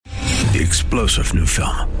The explosive new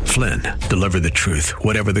film, Flynn, deliver the truth,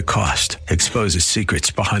 whatever the cost. Exposes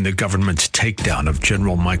secrets behind the government's takedown of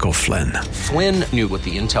General Michael Flynn. Flynn knew what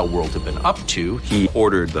the intel world had been up to. He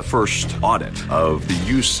ordered the first audit of the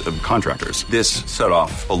use of contractors. This set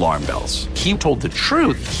off alarm bells. He told the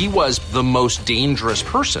truth. He was the most dangerous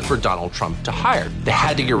person for Donald Trump to hire. They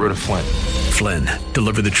had to get rid of Flynn. Flynn,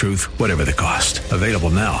 deliver the truth, whatever the cost. Available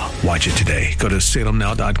now. Watch it today. Go to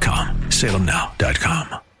salemnow.com.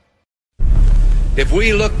 salemnow.com. If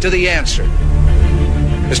we look to the answer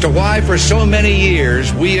as to why for so many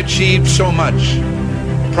years we achieved so much,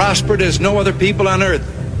 prospered as no other people on earth,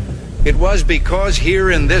 it was because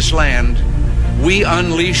here in this land we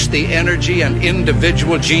unleashed the energy and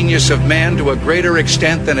individual genius of man to a greater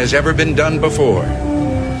extent than has ever been done before.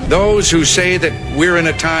 Those who say that we're in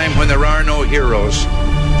a time when there are no heroes,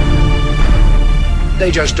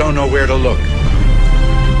 they just don't know where to look.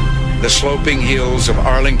 The sloping hills of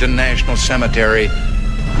Arlington National Cemetery,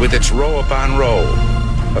 with its row upon row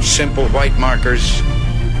of simple white markers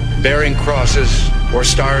bearing crosses or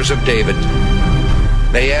stars of David,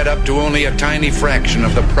 they add up to only a tiny fraction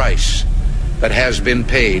of the price that has been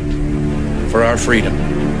paid for our freedom.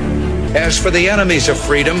 As for the enemies of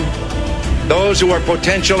freedom, those who are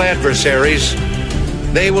potential adversaries,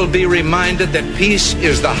 they will be reminded that peace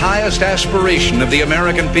is the highest aspiration of the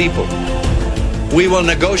American people. We will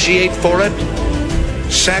negotiate for it,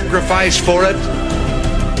 sacrifice for it.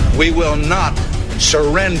 We will not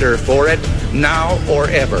surrender for it now or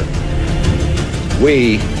ever.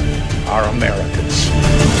 We are Americans.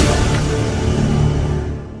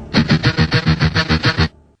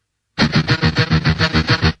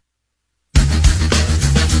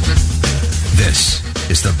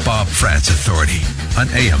 This is the Bob Frantz Authority on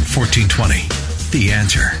AM 1420. The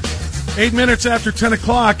Answer. 8 minutes after 10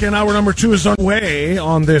 o'clock, and hour number 2 is underway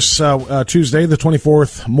on this Tuesday, the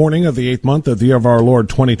 24th morning of the 8th month of the year of our Lord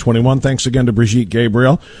 2021. Thanks again to Brigitte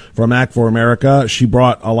Gabriel from Act for America. She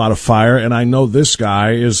brought a lot of fire, and I know this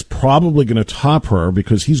guy is probably going to top her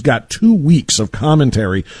because he's got 2 weeks of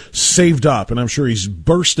commentary saved up, and I'm sure he's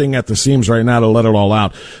bursting at the seams right now to let it all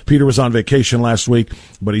out. Peter was on vacation last week,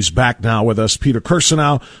 but he's back now with us. Peter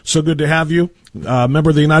Kirsanow, so good to have you.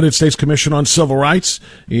 Member of the United States Commission on Civil Rights.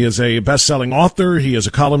 He is a best-selling author. He is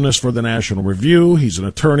a columnist for the National Review. He's an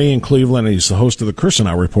attorney in Cleveland, and he's the host of the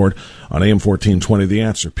Kirsanow Report on AM 1420, The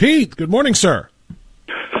Answer. Pete, good morning, sir.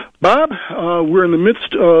 Bob, we're in the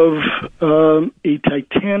midst of a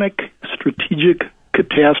titanic strategic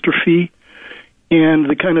catastrophe and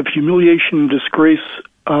the kind of humiliation and disgrace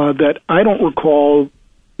that I don't recall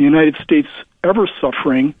the United States ever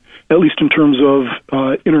suffering, at least in terms of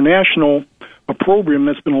international opprobrium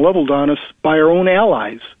that's been leveled on us by our own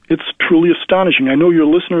allies. It's truly astonishing. I know your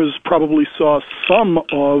listeners probably saw some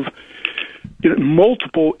of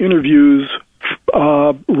multiple interviews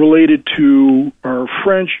related to our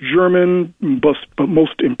French, German, but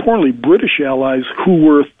most importantly, British allies who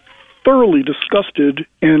were thoroughly disgusted,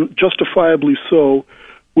 and justifiably so,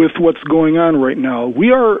 with what's going on right now.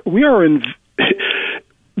 We are in...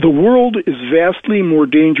 The world is vastly more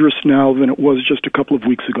dangerous now than it was just a couple of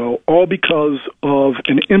weeks ago, all because of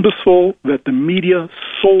an imbecile that the media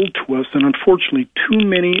sold to us, and unfortunately too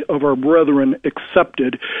many of our brethren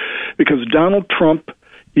accepted, because Donald Trump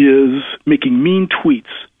is making mean tweets.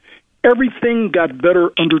 Everything got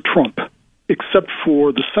better under Trump, except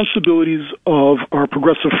for the sensibilities of our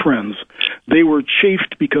progressive friends. They were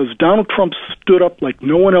chafed because Donald Trump stood up like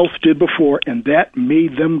no one else did before, and that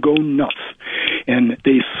made them go nuts. And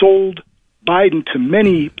they sold Biden to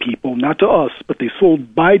many people, not to us, but they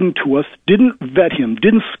sold Biden to us, didn't vet him,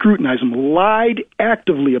 didn't scrutinize him, lied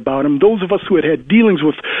actively about him. Those of us who had had dealings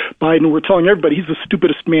with Biden were telling everybody he's the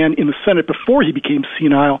stupidest man in the Senate before he became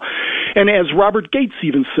senile. And as Robert Gates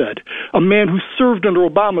even said, a man who served under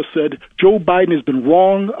Obama said, Joe Biden has been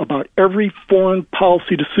wrong about every foreign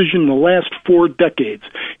policy decision in the last 4 decades.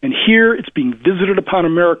 And here it's being visited upon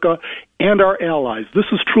America and our allies. This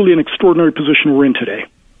is truly an extraordinary position we're in today.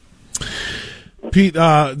 Pete,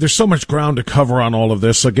 there's so much ground to cover on all of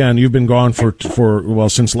this. Again, you've been gone for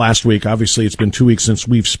since last week. Obviously, it's been 2 weeks since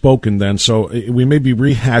we've spoken then, so we may be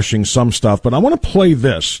rehashing some stuff. But I want to play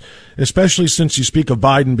this, especially since you speak of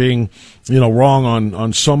Biden being, wrong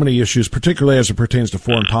on so many issues, particularly as it pertains to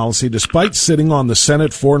foreign policy, despite sitting on the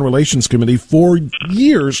Senate Foreign Relations Committee for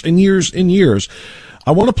years and years and years.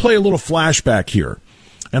 I want to play a little flashback here.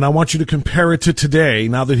 And I want you to compare it to today,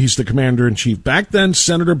 now that he's the commander-in-chief. Back then,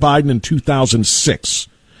 Senator Biden in 2006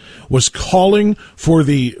 was calling for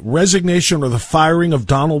the resignation or the firing of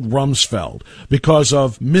Donald Rumsfeld because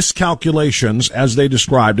of miscalculations, as they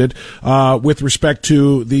described it, with respect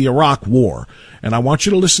to the Iraq War. And I want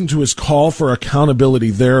you to listen to his call for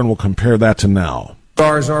accountability there, and we'll compare that to now.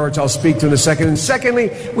 Which I'll speak to in a second. And secondly,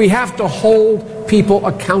 we have to hold people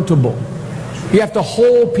accountable. You have to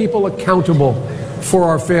hold people accountable for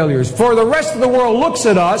our failures. For the rest of the world looks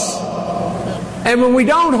at us, and when we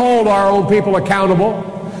don't hold our own people accountable,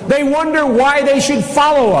 they wonder why they should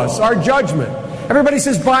follow us, our judgment. Everybody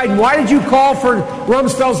says, Biden, why did you call for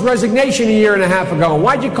Rumsfeld's resignation a year and a half ago?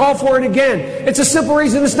 Why did you call for it again? It's a simple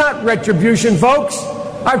reason. It's not retribution, folks.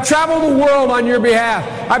 I've traveled the world on your behalf.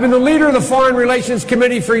 I've been the leader of the Foreign Relations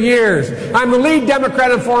Committee for years. I'm the lead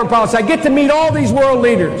Democrat in foreign policy. I get to meet all these world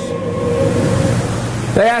leaders.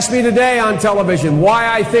 They asked me today on television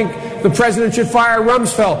why I think the president should fire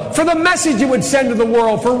Rumsfeld. For the message it would send to the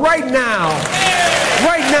world, for right now.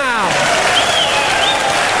 Right now.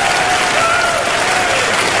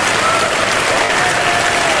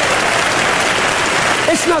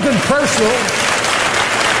 It's nothing personal.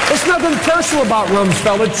 It's nothing personal about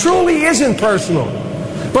Rumsfeld. It truly isn't personal.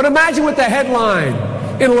 But imagine what the headline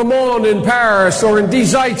in Le Monde in Paris or in Die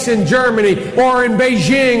Zeit in Germany or in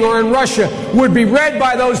Beijing or in Russia would be read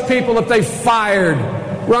by those people if they fired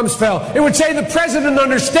Rumsfeld. It would say the president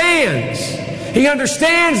understands. He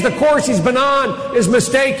understands the course he's been on is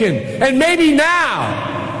mistaken. And maybe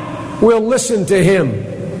now we'll listen to him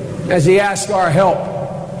as he asks our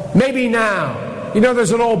help. Maybe now. You know,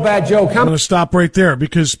 there's an old bad joke. I'm going to stop right there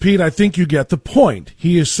because, Pete, I think you get the point.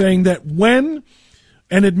 He is saying that when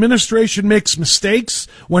an administration makes mistakes,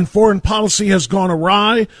 when foreign policy has gone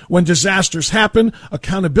awry, when disasters happen,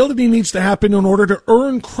 accountability needs to happen in order to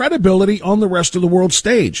earn credibility on the rest of the world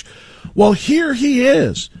stage. Well, here he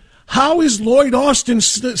is. How is Lloyd Austin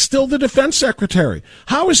still the defense secretary?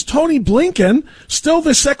 How is Tony Blinken still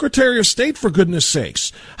the secretary of state, for goodness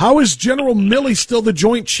sakes? How is General Milley still the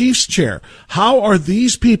joint chiefs chair? How are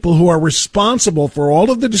these people who are responsible for all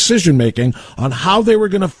of the decision making on how they were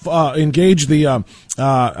going to engage the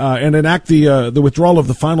and enact the withdrawal of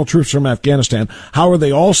the final troops from Afghanistan? How are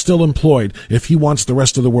they all still employed if he wants the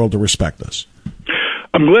rest of the world to respect this?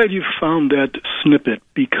 I'm glad you found that snippet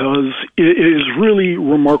because it is really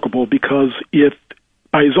remarkable because if,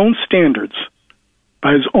 by his own standards,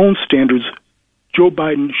 Joe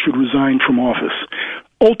Biden should resign from office.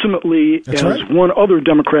 Ultimately, That's as right. one other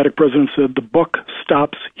Democratic president said, the buck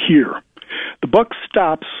stops here. The buck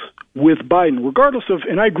stops with Biden, regardless of,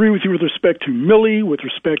 and I agree with you with respect to Milley, with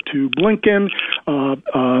respect to Blinken,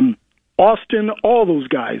 Austin, all those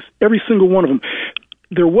guys, every single one of them.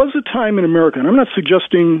 There was a time in America, and I'm not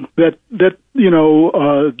suggesting that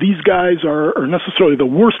these guys are necessarily the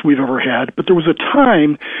worst we've ever had, but there was a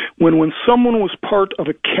time when someone was part of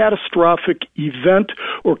a catastrophic event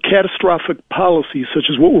or catastrophic policy, such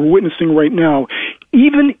as what we're witnessing right now,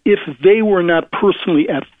 even if they were not personally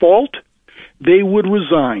at fault, they would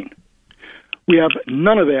resign. We have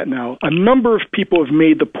none of that now. A number of people have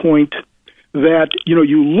made the point that,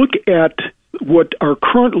 you look at what our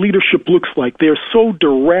current leadership looks like. They're so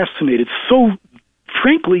deracinated, so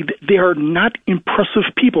frankly, they are not impressive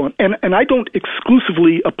people. And I don't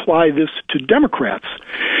exclusively apply this to Democrats.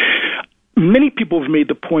 Many people have made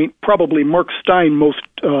the point, probably Mark Stein most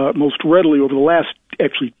readily over the last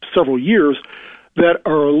actually several years, that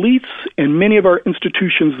our elites and many of our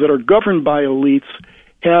institutions that are governed by elites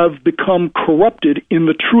have become corrupted in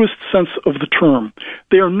the truest sense of the term.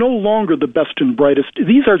 They are no longer the best and brightest.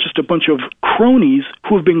 These are just a bunch of cronies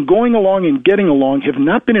who have been going along and getting along, have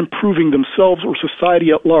not been improving themselves or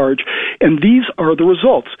society at large, and these are the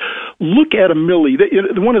results. Look at a Milley.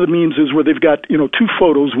 One of the memes is where they've got two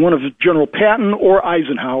photos, one of General Patton or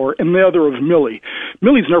Eisenhower, and the other of Milley.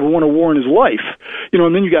 Milley's never won a war in his life,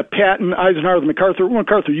 and then you got Patton, Eisenhower, the MacArthur.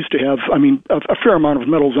 MacArthur used to have, a fair amount of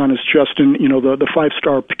medals on his chest, and the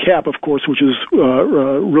 5-star cap, of course, which is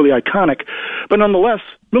really iconic. But nonetheless,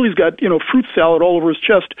 Milley's got, fruit salad all over his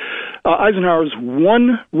chest. Eisenhower's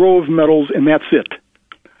one row of medals, and that's it.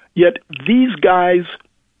 Yet these guys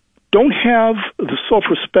don't have the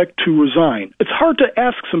self-respect to resign. It's hard to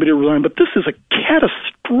ask somebody to resign, but this is a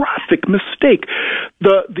catastrophic mistake.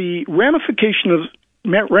 The ramifications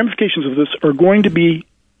of this are going to be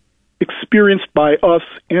experienced by us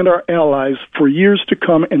and our allies for years to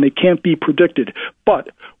come, and they can't be predicted. But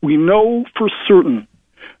we know for certain,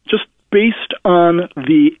 just based on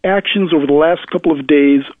the actions over the last couple of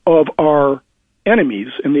days of our enemies,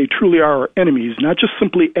 and they truly are our enemies, not just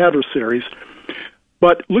simply adversaries,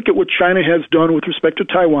 but look at what China has done with respect to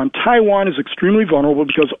Taiwan. Taiwan is extremely vulnerable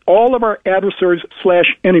because all of our adversaries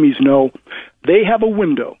 / enemies know they have a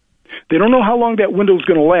window. They don't know how long that window is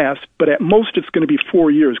going to last, but at most it's going to be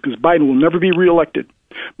 4 years because Biden will never be reelected.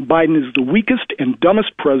 Biden is the weakest and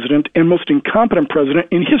dumbest president and most incompetent president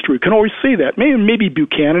in history. We can always say that. Maybe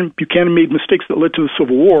Buchanan. Buchanan made mistakes that led to the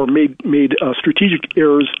Civil War, made strategic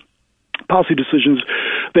errors, policy decisions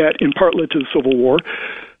that in part led to the Civil War.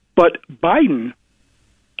 But Biden,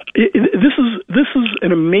 this is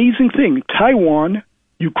an amazing thing. Taiwan,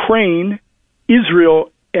 Ukraine,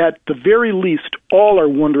 Israel, at the very least, all are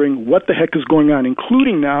wondering what the heck is going on,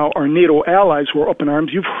 including now our NATO allies who are up in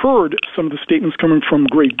arms. You've heard some of the statements coming from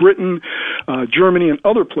Great Britain, Germany, and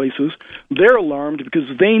other places. They're alarmed because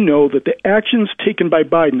they know that the actions taken by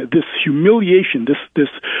Biden, this humiliation, this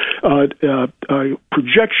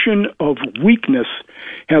projection of weakness,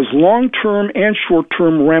 has long-term and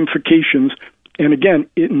short-term ramifications. And again,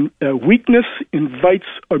 weakness invites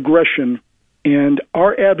aggression. And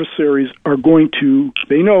our adversaries are going to,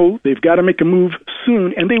 they know they've got to make a move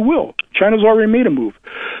soon, and they will. China's already made a move.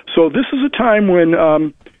 So this is a time when,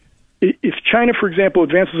 if China, for example,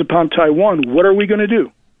 advances upon Taiwan, what are we going to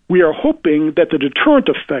do? We are hoping that the deterrent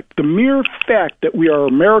effect, the mere fact that we are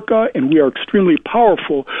America and we are extremely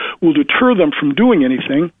powerful, will deter them from doing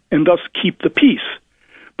anything and thus keep the peace.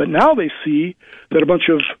 But now they see that a bunch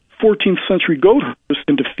of 14th century goat herders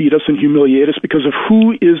can defeat us and humiliate us because of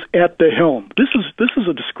who is at the helm. This is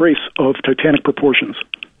a disgrace of titanic proportions.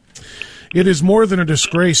 It is more than a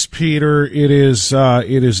disgrace, Peter. It is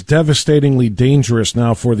devastatingly dangerous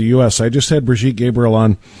now for the U.S. I just had Brigitte Gabriel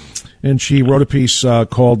on, and she wrote a piece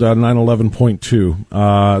called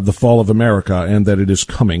 9/11.2, The Fall of America, and that it is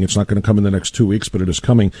coming. It's not going to come in the next 2 weeks, but it is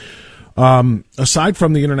coming. Aside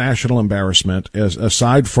from the international embarrassment,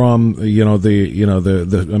 aside from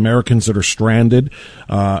the Americans that are stranded,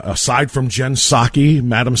 aside from Jen Psaki,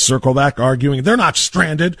 Madam Circleback arguing they're not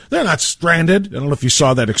stranded. I don't know if you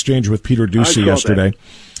saw that exchange with Peter Doocy yesterday.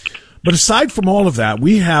 But aside from all of that,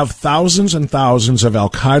 we have thousands and thousands of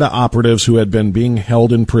al-Qaeda operatives who had been being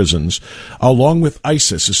held in prisons, along with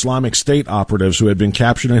ISIS, Islamic State operatives who had been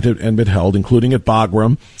captured and been held, including at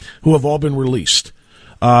Bagram, who have all been released.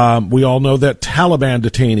 We all know that Taliban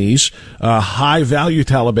detainees, high-value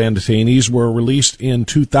Taliban detainees, were released in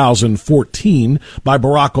 2014 by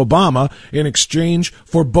Barack Obama in exchange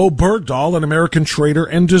for Bo Bergdahl, an American traitor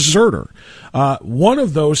and deserter. One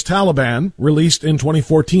of those Taliban, released in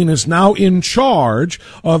 2014, is now in charge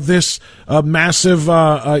of this massive,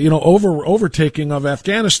 overtaking of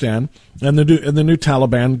Afghanistan and the new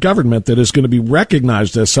Taliban government that is going to be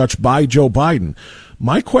recognized as such by Joe Biden.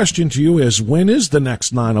 My question to you is, when is the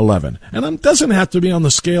next 9/11? And it doesn't have to be on the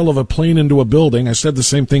scale of a plane into a building. I said the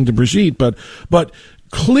same thing to Brigitte, but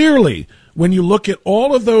clearly, when you look at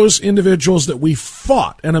all of those individuals that we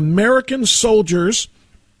fought, and American soldiers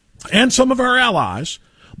and some of our allies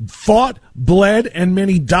fought, bled, and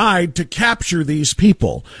many died to capture these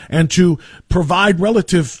people and to provide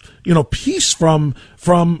relative, peace from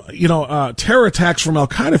terror attacks from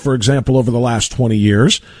Al-Qaeda, for example, over the last 20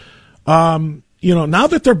 years. Now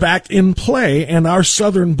that they're back in play and our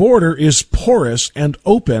southern border is porous and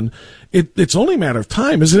open, it's only a matter of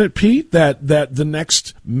time, isn't it, Pete, that the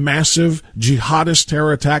next massive jihadist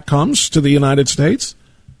terror attack comes to the United States?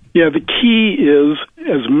 Yeah, the key is,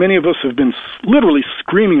 as many of us have been literally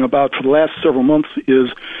screaming about for the last several months,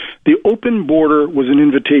 is the open border was an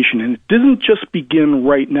invitation, and it didn't just begin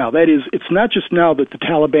right now. That is, it's not just now that the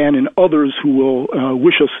Taliban and others who will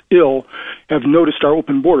wish us ill have noticed our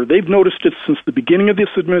open border. They've noticed it since the beginning of this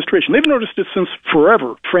administration. They've noticed it since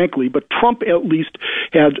forever, frankly, but Trump at least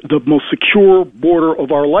had the most secure border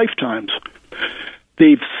of our lifetimes.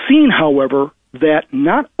 They've seen, however, that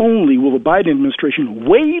not only will the Biden administration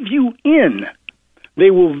wave you in, they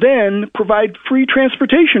will then provide free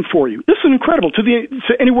transportation for you. This is incredible, to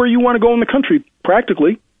anywhere you want to go in the country,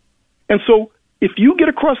 practically. And so if you get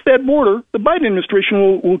across that border, the Biden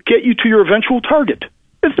administration will get you to your eventual target.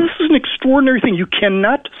 This is an extraordinary thing. You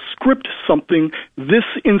cannot script something this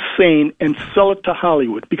insane and sell it to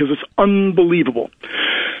Hollywood because it's unbelievable.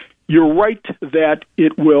 You're right that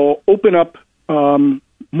it will open up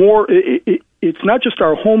more. It's not just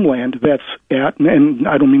our homeland that's and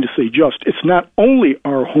I don't mean to say just, it's not only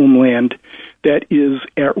our homeland that is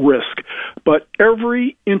at risk, but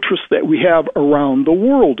every interest that we have around the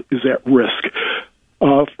world is at risk.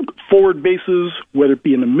 Forward bases, whether it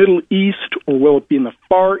be in the Middle East or will it be in the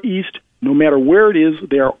Far East, no matter where it is,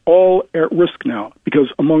 they are all at risk now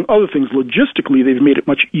because, among other things, logistically, they've made it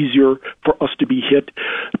much easier for us to be hit.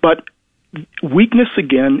 But weakness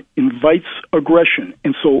again invites aggression,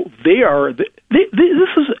 and so they are. This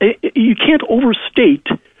is you can't overstate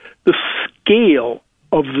the scale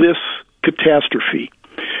of this catastrophe.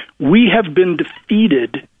 We have been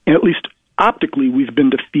defeated and at least optically, we've been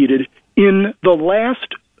defeated in the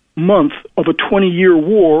last month of a 20-year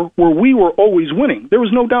war where we were always winning. There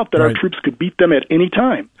was no doubt that our troops could beat them at any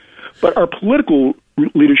time. But our political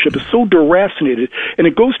leadership is so deracinated, and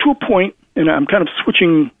it goes to a point, and I'm kind of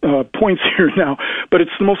switching points here now, but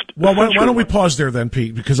it's the most... Well, why don't we pause there then,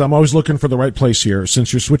 Pete, because I'm always looking for the right place here.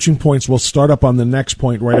 Since you're switching points, we'll start up on the next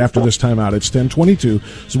point right after this timeout. It's 10:22,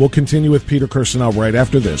 so we'll continue with Peter Kirsanow right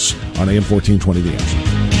after this on AM 1420 The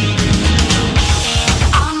Answer.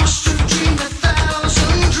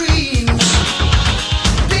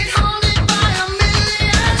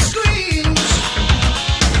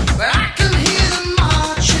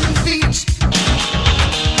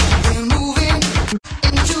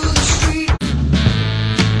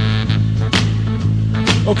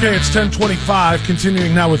 Okay, it's 10:25,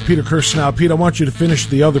 continuing now with Peter Kirsanow. Pete, I want you to finish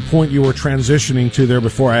the other point you were transitioning to there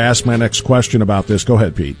before I ask my next question about this. Go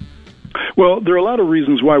ahead, Pete. Well, there are a lot of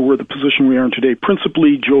reasons why we're in the position we are in today,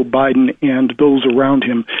 principally Joe Biden and those around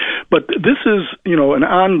him. But this is, an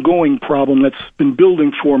ongoing problem that's been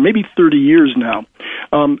building for maybe 30 years now.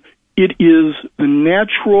 It is the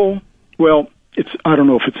natural, I don't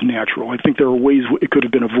know if it's natural. I think there are ways it could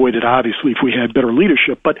have been avoided, obviously, if we had better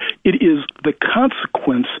leadership. But it is the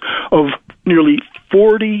consequence of nearly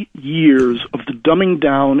 40 years of the dumbing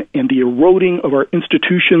down and the eroding of our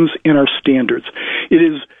institutions and our standards. It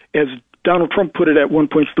is, as Donald Trump put it at one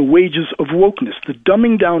point, the wages of wokeness, the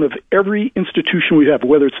dumbing down of every institution we have,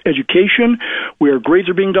 whether it's education, where grades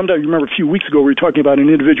are being dumbed down. You remember a few weeks ago we were talking about an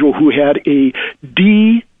individual who had a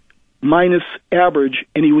D- average,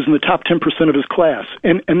 and he was in the top 10% of his class.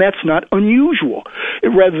 And that's not unusual.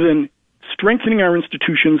 Rather than strengthening our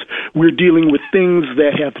institutions, we're dealing with things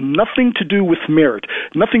that have nothing to do with merit,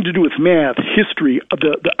 nothing to do with math, history,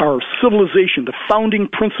 our civilization, the founding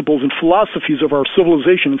principles and philosophies of our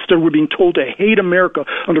civilization. Instead, we're being told to hate America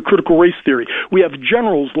under critical race theory. We have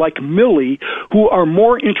generals like Milley who are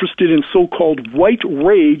more interested in so-called white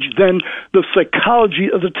rage than the psychology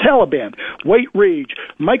of the Taliban. White rage,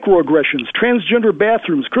 microaggressions, transgender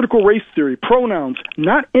bathrooms, critical race theory, pronouns,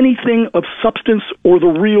 not anything of substance or the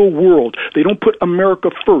real world. They don't put America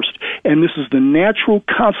first, and this is the natural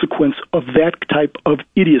consequence of that type of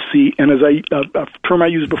idiocy. And as a term I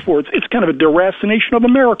used before, it's kind of a deracination of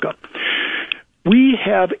America. We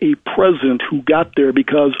have a president who got there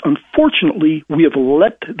because, unfortunately, we have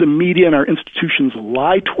let the media and our institutions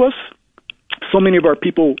lie to us. So many of our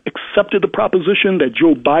people accepted the proposition that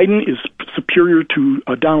Joe Biden is superior to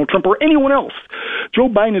Donald Trump or anyone else. Joe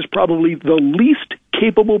Biden is probably the least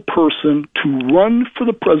capable person to run for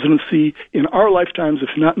the presidency in our lifetimes, if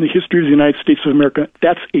not in the history of the United States of America.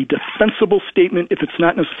 That's a defensible statement if it's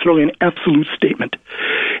not necessarily an absolute statement.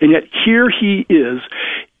 And yet here he is.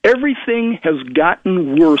 Everything has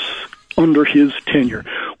gotten worse under his tenure,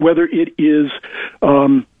 whether it is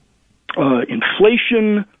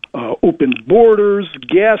inflation, open borders,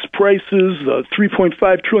 gas prices, the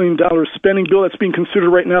 $3.5 trillion spending bill that's being considered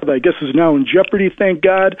right now that I guess is now in jeopardy, thank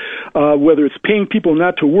God, whether it's paying people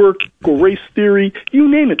not to work, or race theory, you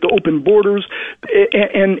name it, the open borders,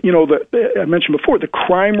 and I mentioned before, the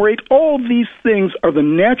crime rate, all of these things are the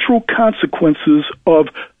natural consequences of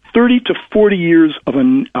 30 to 40 years of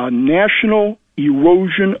a national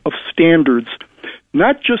erosion of standards,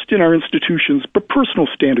 not just in our institutions, but personal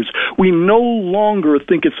standards. We no longer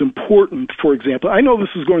think it's important, for example. I know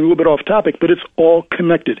this is going a little bit off topic, but it's all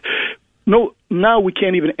connected. No, now we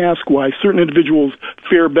can't even ask why certain individuals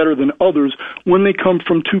fare better than others when they come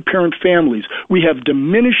from two-parent families. We have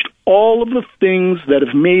diminished all of the things that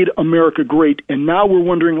have made America great, and now we're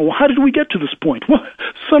wondering, well, how did we get to this point? Well,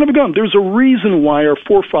 son of a gun, there's a reason why our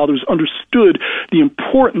forefathers understood the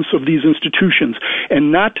importance of these institutions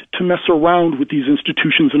and not to mess around with these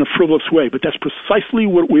institutions in a frivolous way. But that's precisely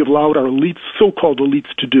what we have allowed our elites, so-called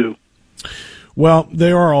elites, to do. Well,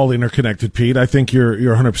 they are all interconnected, Pete. I think you're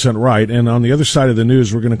 100% right. And on the other side of the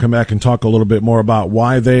news, we're going to come back and talk a little bit more about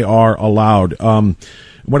why they are allowed.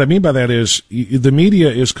 What I mean by that is the media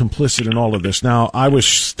is complicit in all of this. Now, I was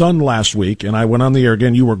stunned last week, and I went on the air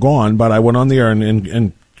again. You were gone, but I went on the air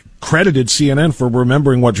and credited CNN for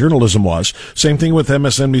remembering what journalism was. Same thing with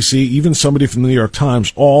MSNBC, even somebody from the New York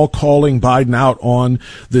Times, all calling Biden out on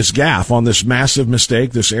this gaffe, on this massive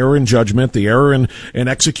mistake, this error in judgment, the error in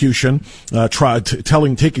execution,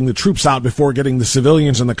 taking the troops out before getting the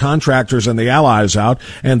civilians and the contractors and the allies out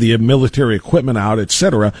and the military equipment out,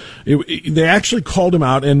 etc. They actually called him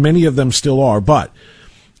out, and many of them still are. But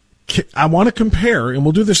I want to compare, and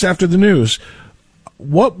we'll do this after the news,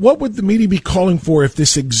 what would the media be calling for if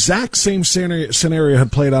this exact same scenario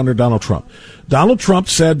had played under Donald Trump? Donald Trump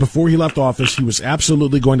said before he left office he was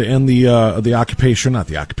absolutely going to end the occupation, not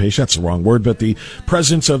the occupation, that's the wrong word, but the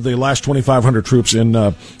presence of the last 2,500 troops in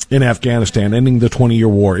Afghanistan, ending the 20-year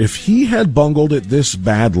war. If he had bungled it this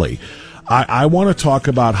badly, I want to talk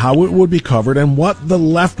about how it would be covered and what the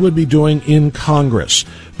left would be doing in Congress.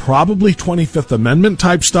 Probably 25th Amendment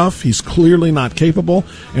type stuff. He's clearly not capable.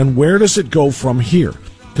 And where does it go from here?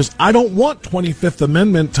 Because I don't want 25th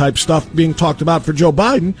Amendment type stuff being talked about for Joe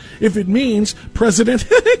Biden if it means President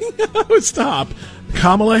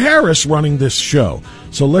Kamala Harris running this show.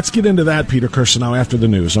 So let's get into that, Peter Kirsanow, after the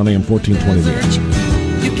news on AM 1420 The Answer.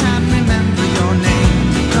 You can't remember your name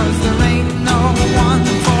because there ain't no one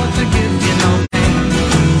to give you no name.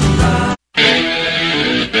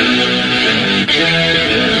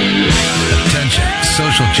 Attention,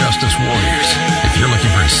 social justice warriors. If you're looking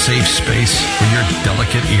for a safe space where your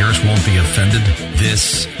delicate ears won't be offended,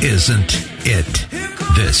 this isn't it.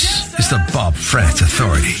 This is the Bob Frantz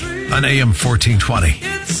Authority on AM 1420.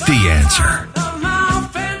 The Answer.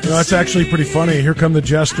 That's actually pretty funny. Here come the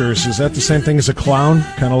jesters. Is that the same thing as a clown?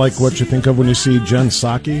 Kind of like what you think of when you see Jen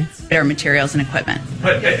Psaki? Their materials and equipment.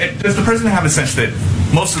 But does the president have a sense that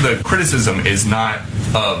most of the criticism is not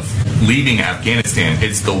of leaving Afghanistan,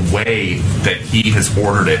 it's the way that he has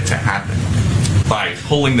ordered it to happen by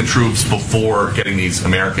pulling the troops before getting these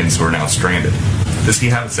Americans who are now stranded? Does he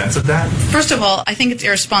have a sense of that? First of all, I think it's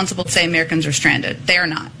irresponsible to say Americans are stranded. They are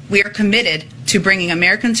not. We are committed to bringing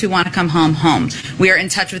Americans who want to come home. We are in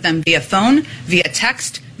touch with them via phone, via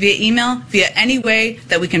text, via email, via any way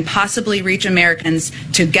that we can possibly reach Americans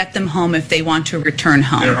to get them home if they want to return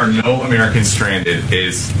home. There are no Americans stranded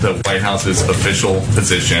is the White House's official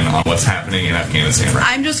position on what's happening in Afghanistan right now.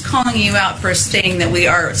 I'm just calling you out for stating that we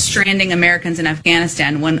are stranding Americans in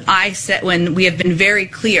Afghanistan when we have been very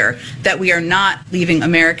clear that we are not leaving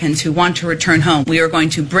Americans who want to return home. We are going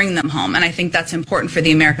to bring them home, and I think that's important for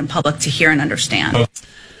the American public to hear and understand.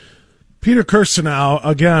 Peter Kirsanow,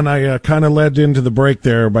 again, I kind of led into the break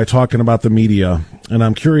there by talking about the media, and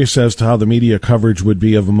I'm curious as to how the media coverage would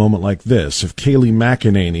be of a moment like this. If Kayleigh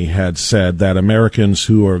McEnany had said that Americans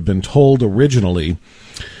who have been told originally,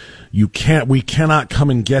 we cannot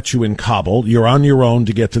come and get you in Kabul, you're on your own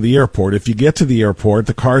to get to the airport. If you get to the airport,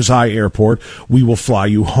 the Karzai airport, we will fly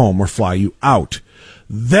you home or fly you out.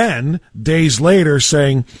 Then, days later,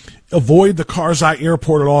 saying, avoid the Karzai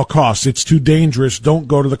airport at all costs. It's too dangerous. Don't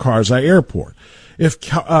go to the Karzai airport. If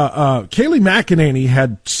Kayleigh McEnany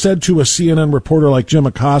had said to a CNN reporter like Jim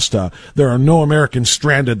Acosta, there are no Americans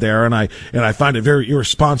stranded there, and I find it very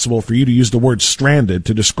irresponsible for you to use the word stranded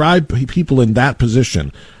to describe people in that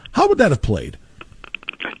position, how would that have played?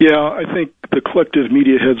 Yeah, I think the collective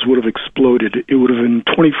media heads would have exploded. It would have been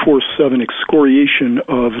 24/7 excoriation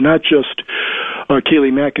of not just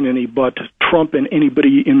Kayleigh McEnany, but Trump and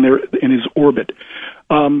anybody in his orbit.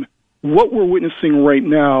 What we're witnessing right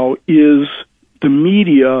now is the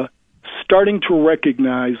media starting to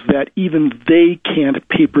recognize that even they can't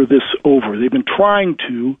paper this over. They've been trying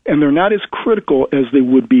to, and they're not as critical as they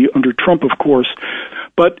would be under Trump, of course.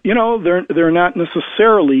 But, they're not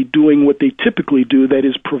necessarily doing what they typically do, that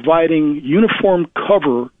is providing uniform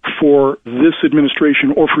cover for this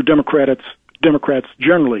administration or for Democrats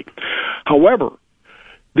generally. However,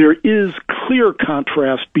 there is clear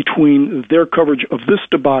contrast between their coverage of this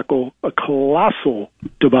debacle, a colossal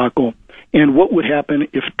debacle, and what would happen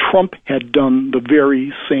if Trump had done the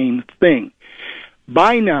very same thing.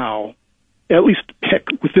 By now, at least,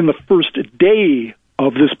 within the first day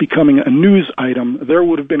of this becoming a news item, there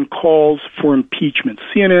would have been calls for impeachment.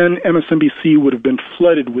 CNN, MSNBC would have been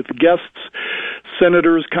flooded with guests,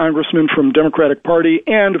 senators, congressmen from Democratic Party,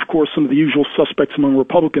 and, of course, some of the usual suspects among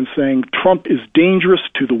Republicans saying Trump is dangerous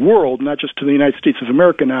to the world, not just to the United States of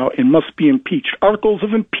America now, and must be impeached. Articles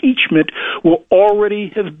of impeachment will already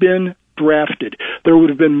have been drafted. There would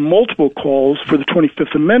have been multiple calls for the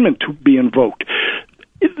 25th Amendment to be invoked.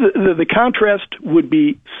 The contrast would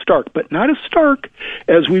be stark, but not as stark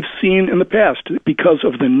as we've seen in the past because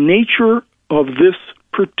of the nature of this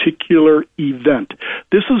particular event.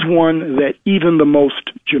 This is one that even the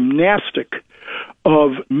most gymnastic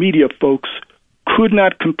of media folks could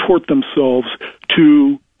not contort themselves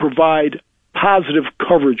to provide positive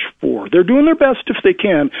coverage for. They're doing their best if they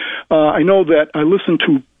can. I know that I listened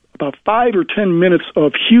to about 5 or 10 minutes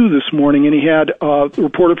of Hugh this morning, and he had a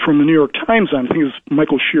reporter from the New York Times on. I think it was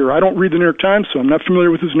Michael Shearer. I don't read the New York Times, so I'm not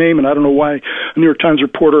familiar with his name, and I don't know why a New York Times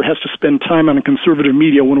reporter has to spend time on a conservative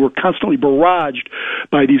media when we're constantly barraged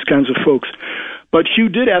by these kinds of folks. But Hugh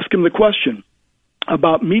did ask him the question,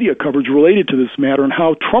 about media coverage related to this matter and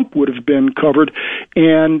how Trump would have been covered.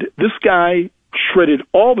 And this guy shredded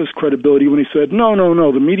all this credibility when he said, no,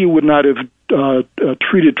 the media would not have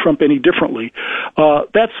treated Trump any differently.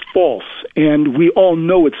 That's false, and we all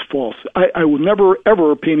know it's false. I will never,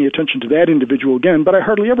 ever pay any attention to that individual again, but I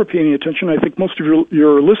hardly ever pay any attention. I think most of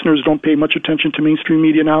your listeners don't pay much attention to mainstream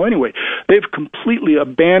media now anyway. They've completely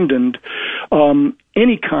abandoned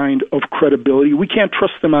any kind of credibility. We can't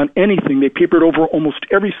trust them on anything. They papered over almost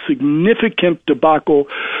every significant debacle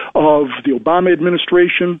of the Obama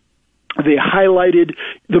administration. They highlighted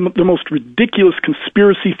the most ridiculous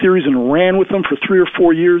conspiracy theories and ran with them for 3 or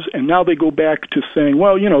 4 years, and now they go back to saying,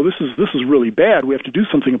 well, this is really bad. We have to do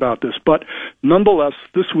something about this. But nonetheless,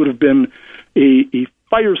 this would have been a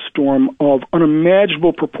firestorm of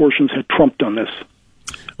unimaginable proportions had Trump done this.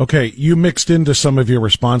 Okay, you mixed into some of your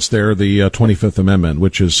response there the 25th Amendment,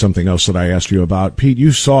 which is something else that I asked you about. Pete,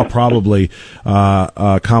 you saw probably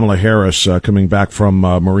Kamala Harris coming back from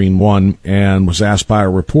Marine One and was asked by a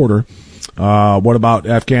reporter, what about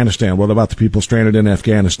Afghanistan? What about the people stranded in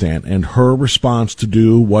Afghanistan? And her response to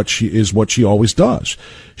do what she always does.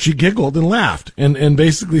 She giggled and laughed and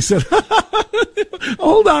basically said,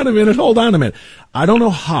 hold on a minute. I don't know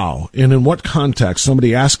how and in what context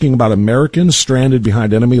somebody asking about Americans stranded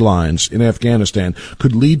behind enemy lines in Afghanistan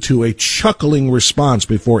could lead to a chuckling response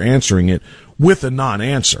before answering it with a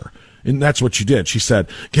non-answer. And that's what she did. She said,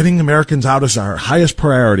 getting Americans out is our highest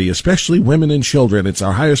priority, especially women and children. It's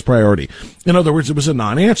our highest priority. In other words, it was a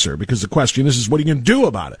non-answer because the question is what are you going to do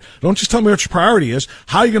about it? Don't just tell me what your priority is.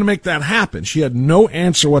 How are you going to make that happen? She had no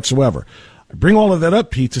answer whatsoever. I bring all of that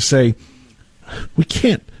up, Pete, to say we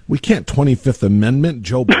can't 25th Amendment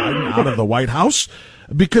Joe Biden out of the White House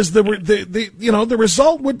because the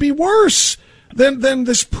result would be worse than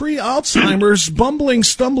this pre-Alzheimer's bumbling,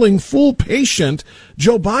 stumbling, fool patient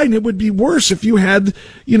Joe Biden. It would be worse if you had,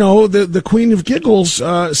 the Queen of Giggles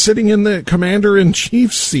sitting in the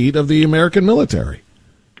commander-in-chief seat of the American military.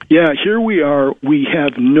 Yeah, here we are. We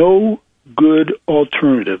have no good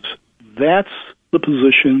alternatives. That's the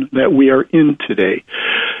position that we are in today.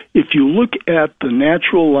 If you look at the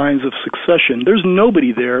natural lines of succession, there's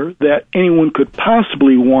nobody there that anyone could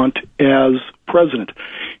possibly want as president.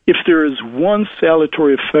 If there is one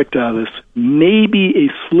salutary effect out of this, maybe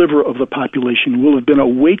a sliver of the population will have been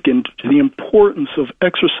awakened to the importance of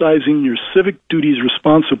exercising your civic duties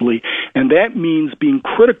responsibly, and that means being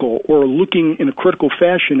critical or looking in a critical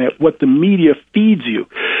fashion at what the media feeds you.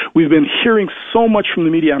 We've been hearing so much from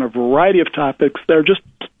the media on a variety of topics that are just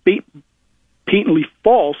patently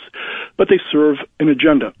false, but they serve an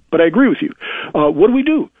agenda. But I agree with you. What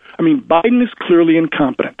do? I mean, Biden is clearly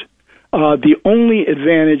incompetent. The only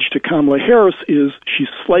advantage to Kamala Harris is she's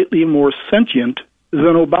slightly more sentient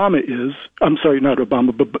than Obama is. I'm sorry, not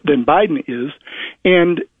Obama, but than Biden is.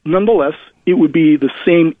 And nonetheless, it would be the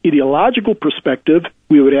same ideological perspective.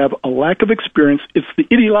 We would have a lack of experience. It's the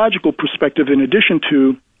ideological perspective in addition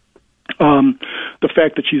to the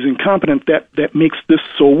fact that she's incompetent that makes this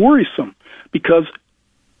so worrisome. Because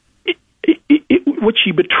what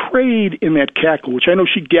she betrayed in that cackle, which I know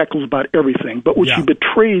she cackles about everything, but what she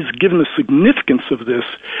betrays, given the significance of this,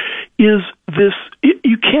 is this.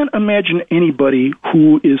 You can't imagine anybody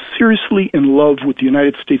who is seriously in love with the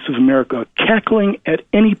United States of America cackling at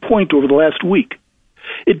any point over the last week.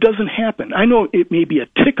 It doesn't happen. I know it may be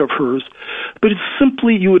a tick of hers, but it's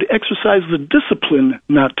simply you would exercise the discipline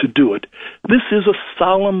not to do it. This is a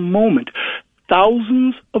solemn moment.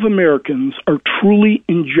 Thousands of Americans are truly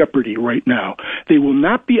in jeopardy right now. They will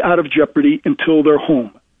not be out of jeopardy until they're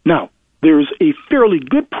home. Now, there's a fairly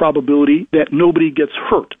good probability that nobody gets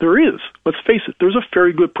hurt. There is. Let's face it. There's a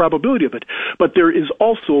very good probability of it. But there is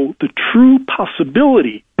also the true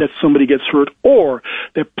possibility that somebody gets hurt or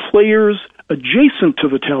that players adjacent to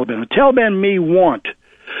the Taliban may want,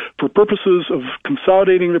 for purposes of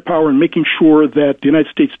consolidating their power and making sure that the United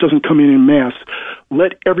States doesn't come in mass,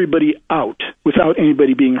 let everybody out without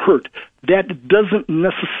anybody being hurt. That doesn't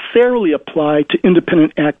necessarily apply to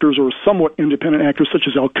independent actors or somewhat independent actors such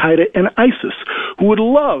as Al-Qaeda and ISIS, who would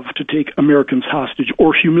love to take Americans hostage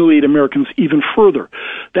or humiliate Americans even further.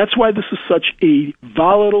 That's why this is such a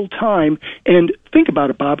volatile time. And think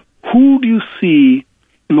about it, Bob. Who do you see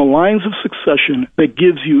in the lines of succession that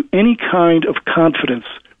gives you any kind of confidence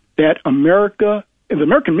that America and the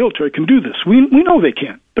American military can do this? We know they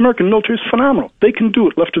can. The American military is phenomenal. They can do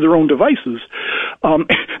it left to their own devices.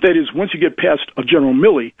 That is, once you get past General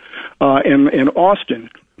Milley and Austin,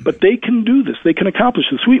 but they can do this. They can accomplish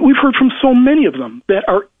this. We've heard from so many of them that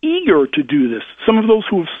are eager to do this, some of those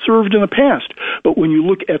who have served in the past. But when you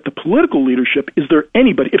look at the political leadership, is there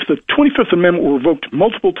anybody, if the 25th Amendment were revoked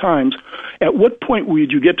multiple times, at what point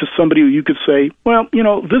would you get to somebody who you could say, well,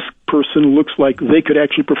 this person looks like they could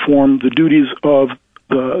actually perform the duties of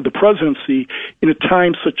the presidency in a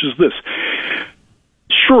time such as this?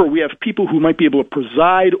 Sure, we have people who might be able to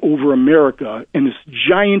preside over America and this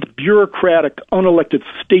giant bureaucratic, unelected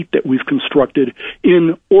state that we've constructed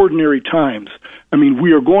in ordinary times. I mean,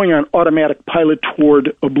 we are going on automatic pilot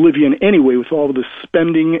toward oblivion anyway with all of this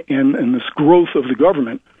spending and this growth of the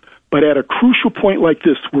government. But at a crucial point like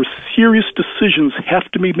this, where serious decisions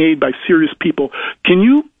have to be made by serious people, can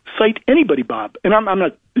you cite anybody, Bob? And I'm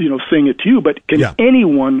not, saying it to you, but can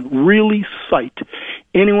anyone really cite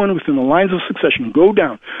anyone within the lines of succession? Go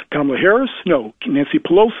down. Kamala Harris? No. Nancy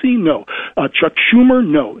Pelosi? No. Chuck Schumer?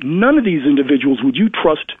 No. None of these individuals would you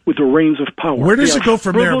trust with the reins of power. Where does it go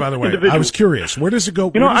from there, by the way? I was curious. Where does it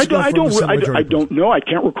go? I don't know. I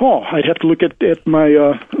can't recall. I'd have to look at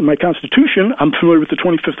my Constitution. I'm familiar with the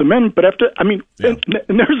 25th Amendment, but and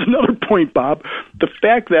there's another point, Bob. The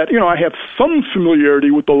fact that, I have some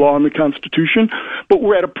familiarity with the law and the Constitution, but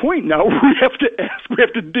we're at a point now where we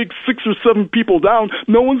have to dig 6 or 7 people down.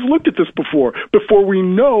 No one's looked at this before we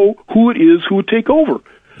know who it is who would take over.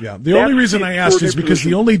 Yeah, the only reason I asked is because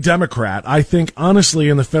the only Democrat, I think, honestly,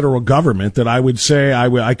 in the federal government that I would say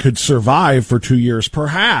I could survive for 2 years,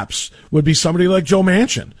 perhaps, would be somebody like Joe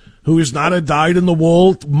Manchin, who is not a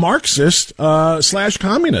dyed-in-the-wool Marxist /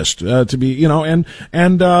 communist, to be, and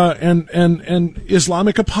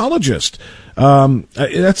Islamic apologist.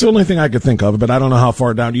 That's the only thing I could think of, but I don't know how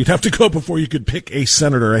far down you'd have to go before you could pick a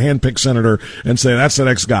senator, a hand-picked senator, and say that's the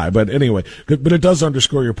next guy. But anyway, but it does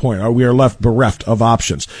underscore your point. We are left bereft of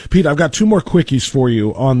options. Pete, I've got 2 more quickies for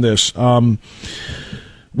you on this.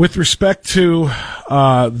 With respect to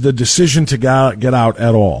the decision to get out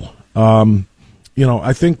at all,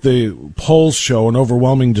 I think the polls show an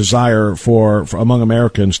overwhelming desire for among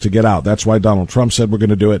Americans to get out. That's why Donald Trump said we're going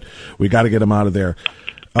to do it. We got to get him out of there.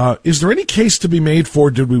 Is there any case to be made for,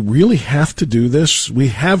 did we really have to do this? We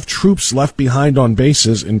have troops left behind on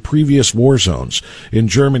bases in previous war zones, in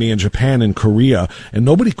Germany and Japan and Korea, and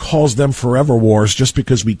nobody calls them forever wars just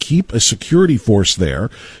because we keep a security force there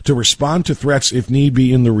to respond to threats if need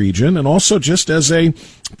be in the region, and also just as a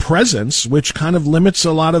presence, which kind of limits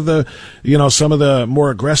a lot of the, some of the more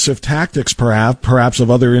aggressive tactics perhaps of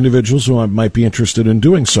other individuals who might be interested in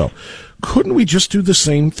doing so. Couldn't we just do the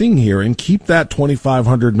same thing here and keep that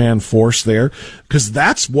 2,500-man force there? Because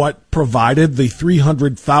that's what provided the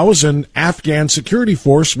 300,000 Afghan security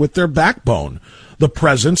force with their backbone, the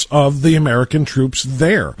presence of the American troops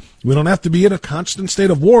there. We don't have to be in a constant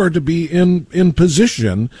state of war to be in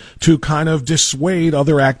position to kind of dissuade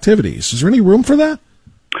other activities. Is there any room for that?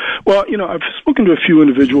 Well, I've spoken to a few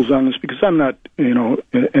individuals on this because I'm not,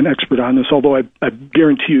 an expert on this, although I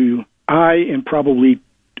guarantee you I and probably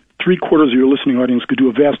 3/4 of your listening audience could do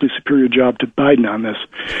a vastly superior job to Biden on this.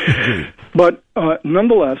 But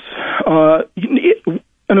nonetheless,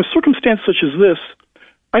 in a circumstance such as this,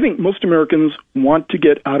 I think most Americans want to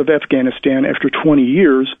get out of Afghanistan after 20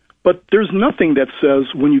 years, but there's nothing that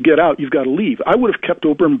says when you get out, you've got to leave. I would have kept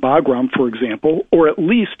over in Bagram, for example, or at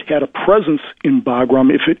least had a presence in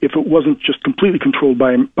Bagram if it wasn't just completely controlled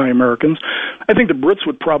by Americans. I think the Brits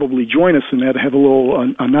would probably join us in that, have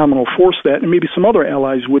a nominal force that, and maybe some other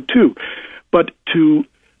allies would too. But to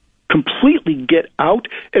completely get out,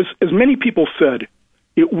 as many people said,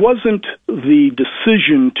 it wasn't the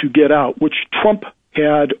decision to get out, which Trump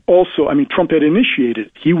had initiated.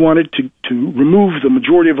 He wanted to remove the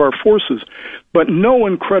majority of our forces. But no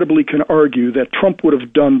one credibly can argue that Trump would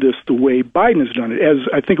have done this the way Biden has done it. As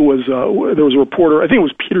I think it was, there was a reporter, I think it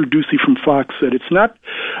was Peter Ducey from Fox, said it's not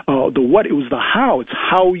the what, it was the how. It's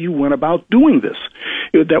how you went about doing this.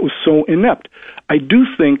 That was so inept. I do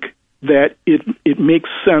think that it makes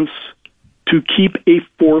sense to keep a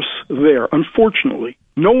force there. Unfortunately,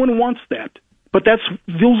 no one wants that. But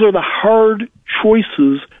those are the hard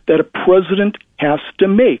choices that a president has to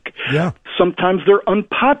make. Yeah. Sometimes they're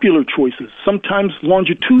unpopular choices. Sometimes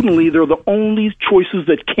longitudinally, they're the only choices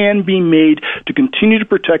that can be made to continue to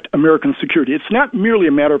protect American security. It's not merely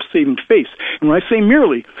a matter of saving face. And when I say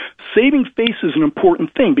merely, saving face is an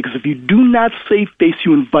important thing, because if you do not save face,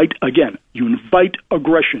 you invite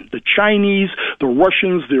aggression. The Chinese, the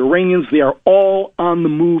Russians, the Iranians, they are all on the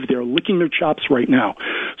move. They're licking their chops right now.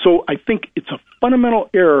 So I think it's a fundamental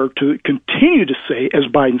error to continue to say, as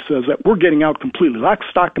Biden says, that we're getting out completely, lock,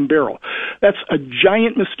 stock, and barrel. That's a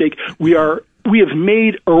giant mistake. We have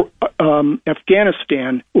made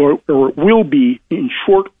Afghanistan, or will be in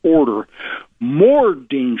short order, more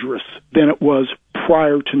dangerous than it was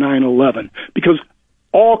prior to 9/11, because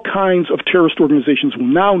all kinds of terrorist organizations will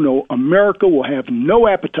now know America will have no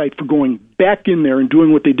appetite for going back in there and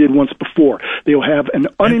doing what they did once before. They'll have an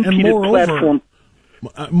unimpeded platform.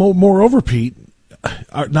 Moreover, Pete,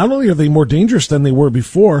 not only are they more dangerous than they were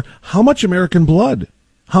before, how much American blood,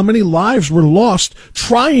 how many lives were lost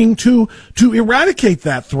trying to eradicate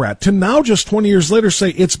that threat, to now just 20 years later say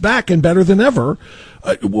it's back and better than ever.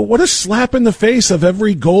 What a slap in the face of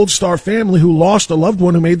every Gold Star family who lost a loved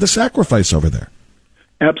one who made the sacrifice over there.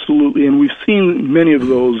 Absolutely, and we've seen many of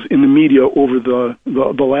those in the media over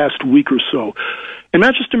the last week or so. And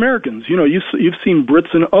not just Americans. You know, you've seen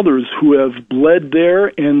Brits and others who have bled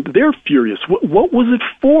there, and they're furious. What was it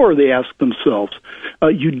for, they ask themselves.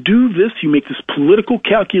 You do this, you make this political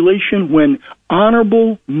calculation when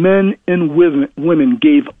honorable men and women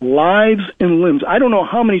gave lives and limbs. I don't know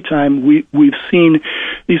how many times we've seen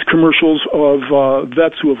these commercials of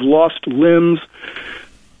vets who have lost limbs.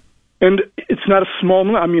 And it's not a small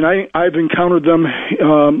number. I mean, I've encountered them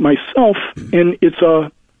myself, and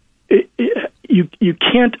you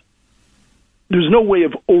can't. There's no way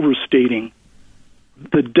of overstating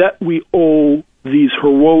the debt we owe these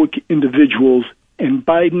heroic individuals, and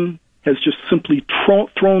Biden has just simply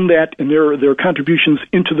thrown that and their contributions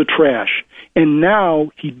into the trash. And now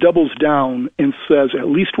he doubles down and says, at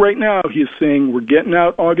least right now, he is saying we're getting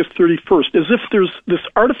out August 31st, as if there's this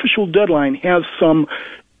artificial deadline has some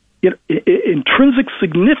intrinsic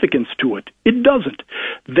significance to it. It doesn't.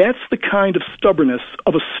 That's the kind of stubbornness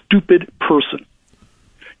of a stupid person,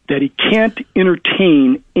 that he can't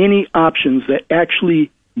entertain any options that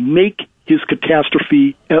actually make his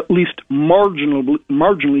catastrophe at least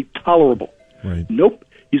marginally tolerable. Right. Nope.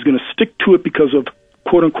 He's going to stick to it because of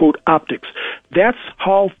quote-unquote optics. That's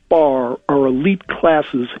how far our elite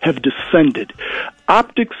classes have descended.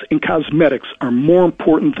 Optics and cosmetics are more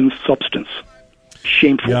important than substance.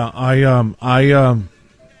 Shameful. Yeah,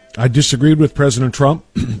 I disagreed with President Trump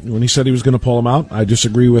when he said he was going to pull him out. I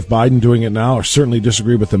disagree with Biden doing it now. I certainly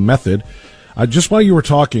disagree with the method. Just while you were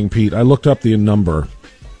talking, Pete, I looked up the number.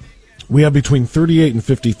 We have between 38 and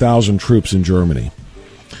 50,000 troops in Germany.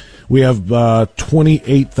 We have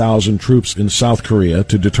 28,000 troops in South Korea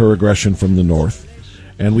to deter aggression from the north.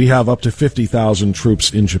 And we have up to 50,000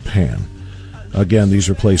 troops in Japan. Again, these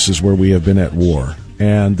are places where we have been at war.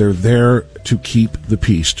 And they're there to keep the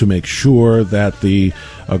peace, to make sure that the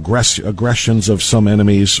aggressions of some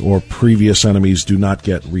enemies or previous enemies do not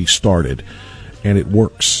get restarted. And it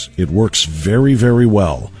works. It works very, very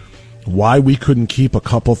well. Why we couldn't keep a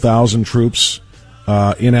couple thousand troops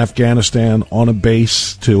in Afghanistan on a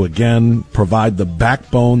base to, again, provide the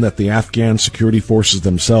backbone that the Afghan security forces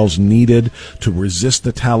themselves needed to resist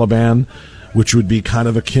the Taliban, which would be kind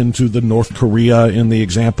of akin to the North Korea in the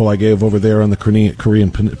example I gave over there on the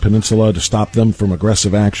Korean Peninsula, to stop them from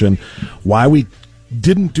aggressive action. Why we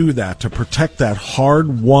didn't do that, to protect that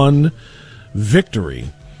hard-won victory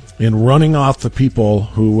in running off the people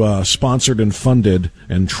who sponsored and funded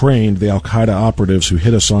and trained the Al-Qaeda operatives who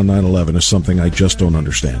hit us on 9/11, is something I just don't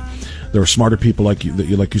understand. There are smarter people like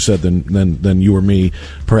you said, than you or me,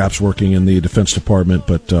 perhaps working in the Defense Department,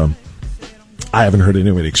 but I haven't heard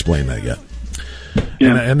anybody explain that yet.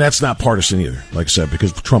 Yeah. And that's not partisan either, like I said,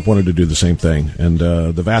 because Trump wanted to do the same thing. And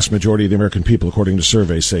the vast majority of the American people, according to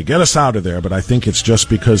surveys, say, get us out of there. But I think it's just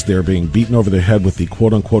because they're being beaten over the head with the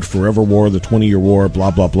quote-unquote forever war, the 20-year war,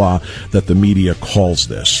 blah, blah, blah, that the media calls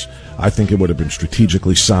this. I think it would have been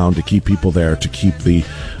strategically sound to keep people there, to keep the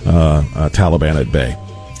Taliban at bay.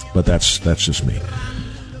 But that's just me.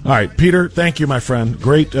 All right, Peter, thank you, my friend.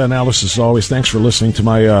 Great analysis as always. Thanks for listening to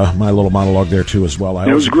my my little monologue there, too, as well. I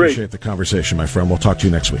always appreciate the conversation, my friend. We'll talk to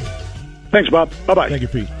you next week. Thanks, Bob. Bye-bye. Thank you,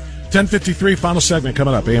 Pete. 10:53, final segment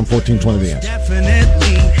coming up, AM 1420 The Answer.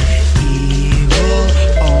 Definitely evil,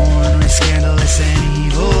 ornery, scandalous, and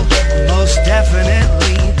evil. Most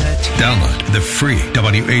definitely. Download the free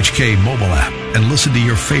WHK mobile app and listen to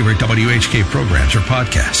your favorite WHK programs or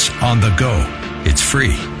podcasts on the go. It's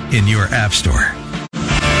free in your app store.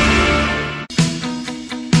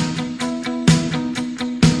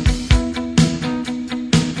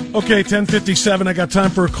 Okay, 10:57. I got time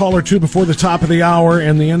for a call or two before the top of the hour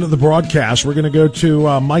and the end of the broadcast. We're going to go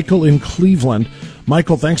to Michael in Cleveland.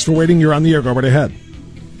 Michael, thanks for waiting. You're on the air. Go right ahead.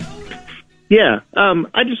 Yeah,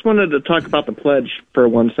 I just wanted to talk about the pledge for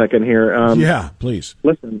 1 second here. Yeah, please.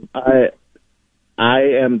 Listen, I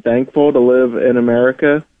am thankful to live in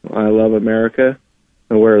America. I love America.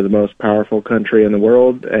 We're the most powerful country in the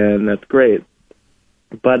world, and that's great.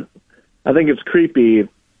 But I think it's creepy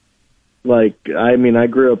Like, I mean, I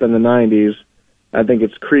grew up in the 90s. I think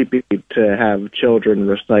it's creepy to have children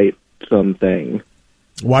recite something.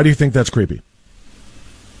 Why do you think that's creepy?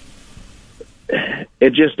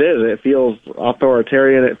 It just is. It feels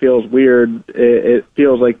authoritarian. It feels weird. It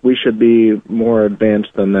feels like we should be more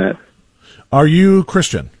advanced than that. Are you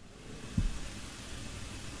Christian?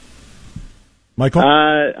 Michael?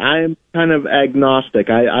 I'm kind of agnostic.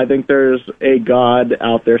 I think there's a God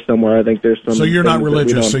out there somewhere. I think there's some. So you're not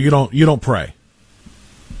religious. So you don't pray.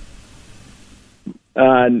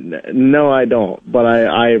 No, I don't. But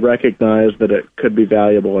I recognize that it could be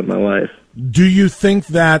valuable in my life. Do you think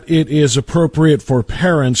that it is appropriate for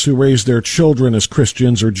parents who raise their children as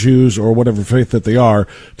Christians or Jews or whatever faith that they are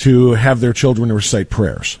to have their children recite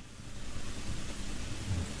prayers?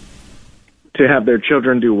 To have their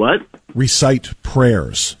children do what? Recite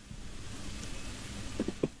prayers.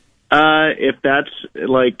 If that's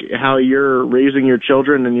like how you're raising your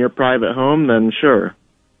children in your private home, then sure.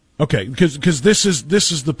 Okay, because this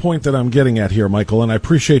is the point that I'm getting at here, Michael, and I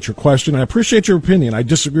appreciate your question. I appreciate your opinion. I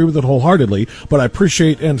disagree with it wholeheartedly, but I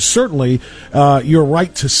appreciate, and certainly your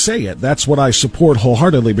right to say it. That's what I support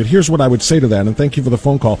wholeheartedly. But here's what I would say to that, and thank you for the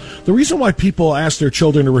phone call. The reason why people ask their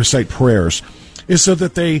children to recite prayers is so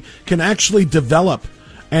that they can actually develop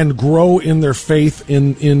and grow in their faith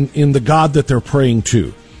in the God that they're praying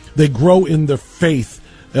to. They grow in their faith,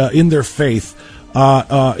 in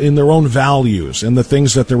their own values and the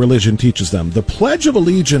things that their religion teaches them. The Pledge of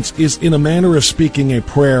Allegiance is, in a manner of speaking, a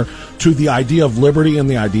prayer to the idea of liberty and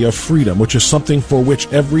the idea of freedom, which is something for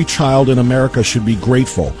which every child in America should be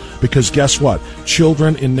grateful. Because guess what?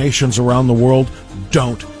 Children in nations around the world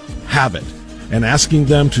don't have it. And asking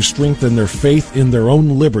them to strengthen their faith in their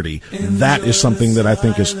own liberty, that is something that I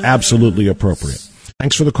think is absolutely appropriate.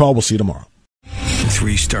 Thanks for the call. We'll see you tomorrow.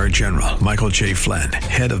 3-star General Michael J. Flynn,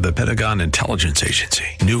 head of the Pentagon Intelligence Agency,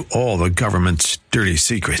 knew all the government's dirty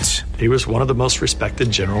secrets. He was one of the most respected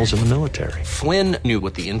generals in the military. Flynn knew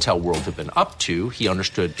what the intel world had been up to. He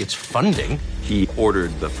understood its funding. He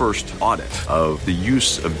ordered the first audit of the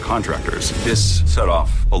use of contractors. This set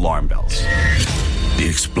off alarm bells. The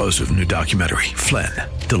explosive new documentary, Flynn,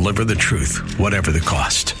 Deliver the Truth, Whatever the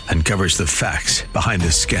Cost, uncovers the facts behind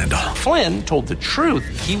this scandal. Flynn told the truth.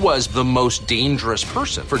 He was the most dangerous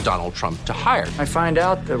person for Donald Trump to hire. I find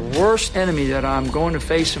out the worst enemy that I'm going to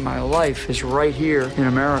face in my life is right here in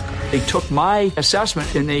America. They took my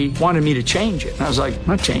assessment and they wanted me to change it. And I was like, I'm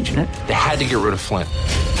not changing it. They had to get rid of Flynn.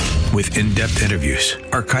 With in-depth interviews,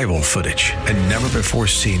 archival footage, and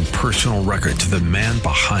never-before-seen personal records of the man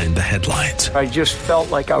behind the headlines. I just felt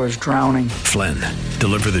like I was drowning. Flynn,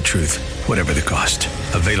 Deliver the Truth, Whatever the Cost.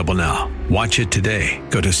 Available now. Watch it today.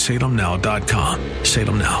 Go to salemnow.com.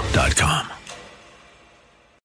 salemnow.com.